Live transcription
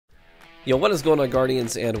Yo, what is going on,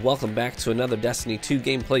 Guardians, and welcome back to another Destiny 2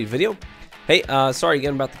 gameplay video. Hey, sorry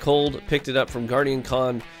again about the cold. Picked it up from Guardian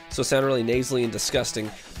Con, so sound really nasally and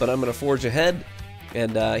disgusting, but I'm going to forge ahead,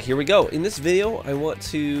 and here we go. In this video, I want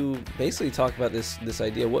to basically talk about this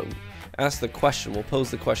idea. We'll pose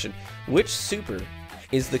the question, which super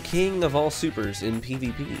is the king of all supers in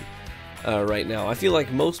PvP right now? I feel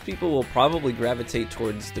like most people will probably gravitate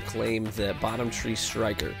towards the claim that Bottom Tree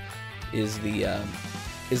Striker is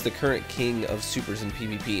the current king of supers in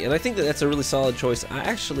PvP, and I think that that's a really solid choice.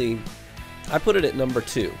 I put it at number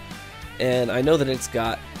 2, and I know that it's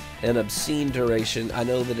got an obscene duration. I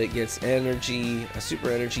know that it gets energy, super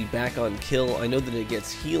energy back on kill. I know that it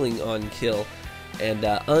gets healing on kill, and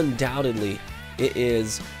undoubtedly it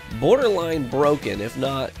is borderline broken, if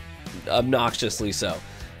not obnoxiously so.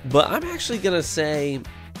 But I'm actually gonna say,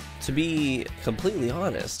 to be completely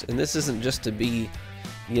honest, and this isn't just to be,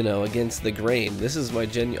 you know, against the grain. This is I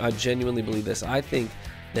genuinely believe this. I think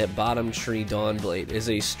that Bottom Tree Dawnblade is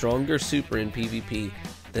a stronger super in PvP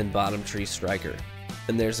than Bottom Tree Striker.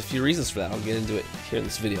 And there's a few reasons for that. I'll get into it here in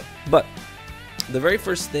this video. But the very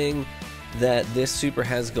first thing that this super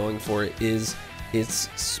has going for it is its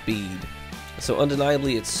speed. So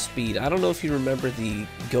undeniably, it's speed. I don't know if you remember the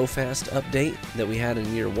Go Fast update that we had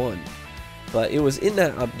in year 1, but it was in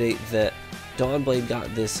that update that Dawnblade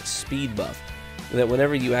got this speed buff, that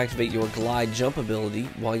whenever you activate your glide jump ability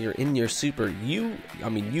while you're in your super, you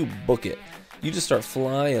book it. You just start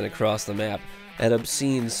flying across the map at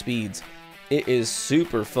obscene speeds. It is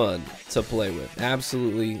super fun to play with.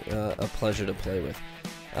 Absolutely a pleasure to play with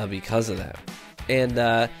because of that.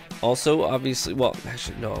 And also, obviously, well,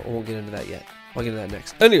 actually, no, I won't get into that yet. I'll get into that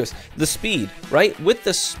next. Anyways, the speed, right? With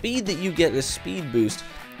the speed that you get, the speed boost,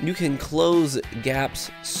 you can close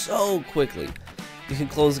gaps so quickly. You can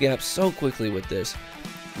close gaps so quickly with this.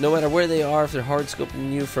 No matter where they are, if they're hard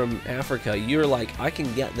scoping you from Africa, you're like, I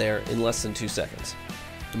can get there in less than 2 seconds.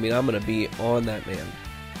 I mean, I'm gonna be on that man,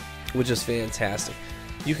 which is fantastic.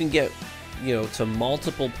 You can get, you know, to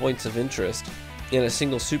multiple points of interest in a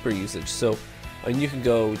single super usage. So, and you can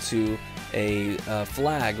go to a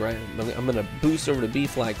flag, right? I'm gonna boost over to B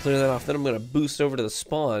flag, clear that off. Then I'm gonna boost over to the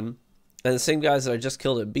spawn, and the same guys that I just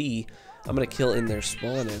killed at B, I'm going to kill in their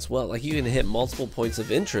spawn as well. Like, you can hit multiple points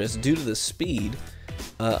of interest due to the speed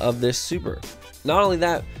of this super. Not only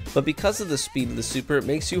that, but because of the speed of the super, it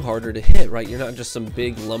makes you harder to hit, right? You're not just some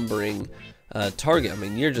big lumbering target. I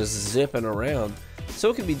mean, you're just zipping around.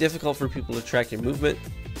 So it can be difficult for people to track your movement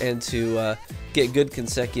and to get good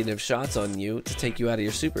consecutive shots on you to take you out of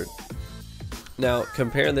your super. Now,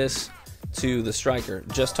 compare this to the Striker.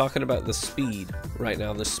 Just talking about the speed right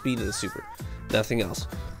now, the speed of the super. Nothing else.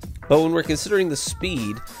 But when we're considering the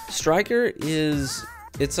speed, Striker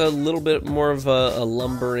it's a little bit more of a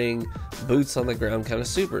lumbering, boots on the ground kind of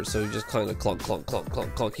super. So he just kind of clunk, clunk, clunk,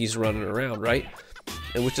 clunk, clunk. He's running around, right?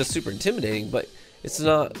 And which is super intimidating, but it's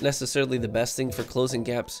not necessarily the best thing for closing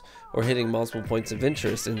gaps or hitting multiple points of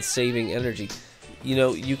interest and saving energy. You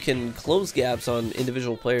know, you can close gaps on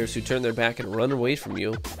individual players who turn their back and run away from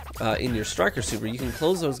you in your Striker super. You can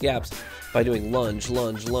close those gaps by doing lunge,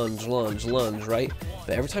 lunge, lunge, lunge, lunge, right?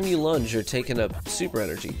 But every time you lunge, you're taking up super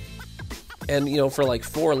energy. And, you know, for like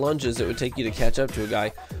 4 lunges it would take you to catch up to a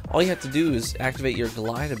guy. All you have to do is activate your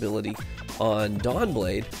glide ability on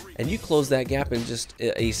Dawnblade, and you close that gap in just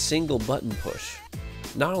a single button push.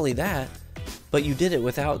 Not only that, but you did it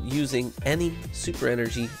without using any super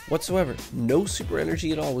energy whatsoever. No super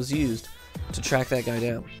energy at all was used to track that guy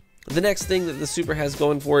down. The next thing that the super has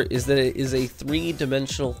going for it is that it is a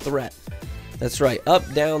 3-dimensional threat. That's right,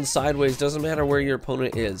 up, down, sideways, doesn't matter where your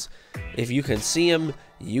opponent is. If you can see him,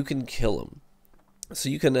 you can kill him. So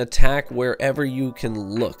you can attack wherever you can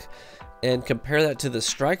look. And compare that to the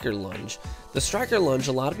Striker lunge. The Striker lunge,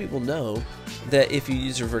 a lot of people know that if you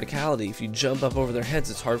use your verticality, if you jump up over their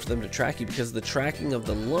heads, it's hard for them to track you, because the tracking of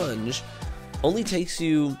the lunge only takes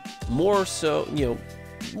you more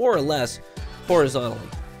or less horizontally.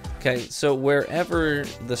 Okay, so wherever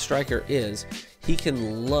the Striker is, he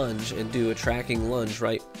can lunge and do a tracking lunge,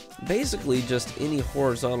 right? Basically just any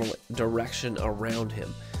horizontal direction around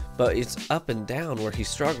him. But it's up and down where he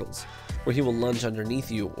struggles, where he will lunge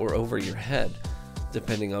underneath you or over your head,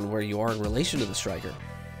 depending on where you are in relation to the Striker.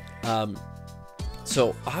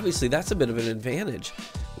 So obviously that's a bit of an advantage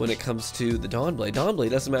when it comes to the Dawnblade.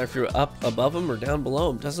 Dawnblade, doesn't matter if you're up above him or down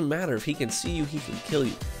below him, doesn't matter. If he can see you, he can kill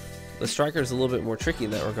you. The Striker is a little bit more tricky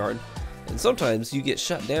in that regard, and sometimes you get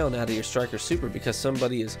shut down out of your Striker super because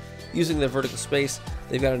somebody is using their vertical space,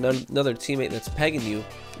 they've got another teammate that's pegging you,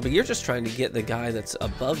 but you're just trying to get the guy that's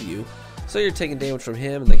above you, So you're taking damage from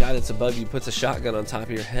him, and the guy that's above you puts a shotgun on top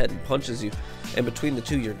of your head and punches you, and between the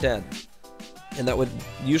two, you're dead. And that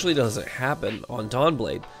usually doesn't happen on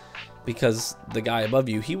Dawnblade, because the guy above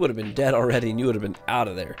you, he would have been dead already and you would have been out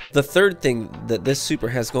of there. The third thing that this super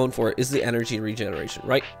has going for it is the energy regeneration,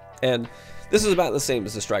 right? And this is about the same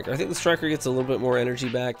as the Striker. I think the Striker gets a little bit more energy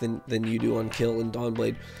back than you do on Kill and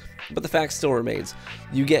Dawnblade, but the fact still remains.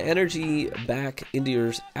 You get energy back into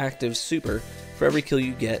your active super for every kill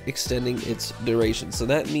you get, extending its duration. So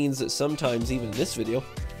that means that sometimes, even in this video,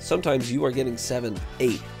 sometimes you are getting 7,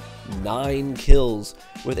 8, 9 kills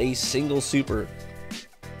with a single super.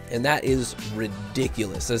 And that is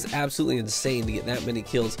ridiculous. That's absolutely insane to get that many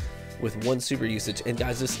kills with one super usage. And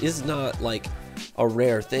guys, this is not like a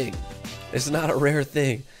rare thing. It's not a rare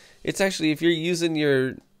thing. It's actually, if you're using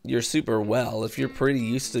your super well, if you're pretty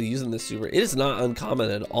used to using this super, it is not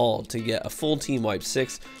uncommon at all to get a full team wipe,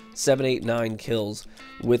 6, 7, 8, 9 kills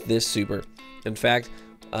with this super. In fact,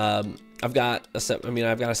 I've got a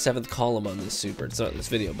 7th column on this super. It's not in this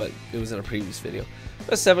video, but it was in a previous video.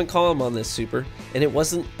 A 7th column on this super, and it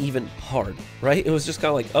wasn't even hard, right? It was just kind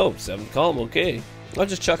of like, oh, 7th column, okay. I'm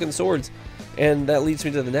just chucking swords. And that leads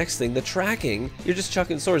me to the next thing. The tracking, you're just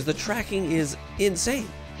chucking swords. The tracking is insane.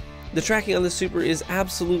 The tracking on this super is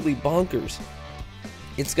absolutely bonkers.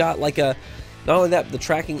 It's got like a, not only that, the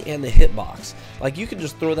tracking and the hitbox. Like, you can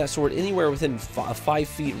just throw that sword anywhere within a 5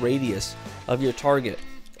 feet radius of your target,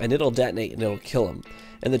 and it'll detonate and it'll kill him.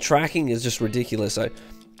 And the tracking is just ridiculous.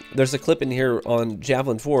 There's a clip in here on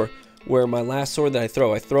Javelin 4 where my last sword that I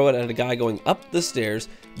throw it at a guy going up the stairs,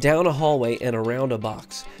 down a hallway, and around a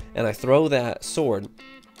box. And I throw that sword,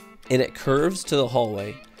 and it curves to the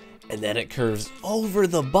hallway, and then it curves over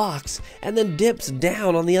the box, and then dips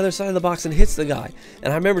down on the other side of the box and hits the guy.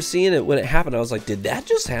 And I remember seeing it when it happened. I was like, did that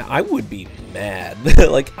just happen? I would be mad.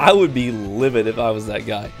 Like, I would be livid if I was that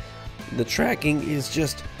guy. The tracking is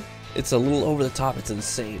just, it's a little over the top. It's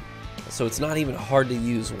insane. So it's not even hard to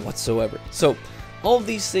use whatsoever. So all of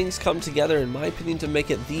these things come together, in my opinion, to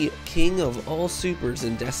make it the king of all supers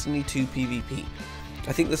in Destiny 2 PvP.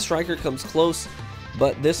 I think the Striker comes close,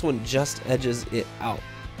 but this one just edges it out.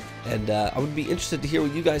 And I would be interested to hear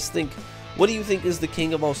what you guys think. What do you think is the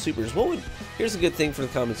king of all supers? Here's a good thing for the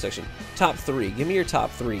comment section. Top 3. Give me your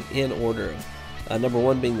top 3 in order of number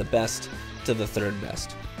 1 being the best to the 3rd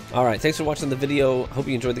best. Alright, thanks for watching the video. Hope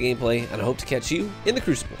you enjoyed the gameplay, and I hope to catch you in the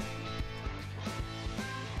Crucible.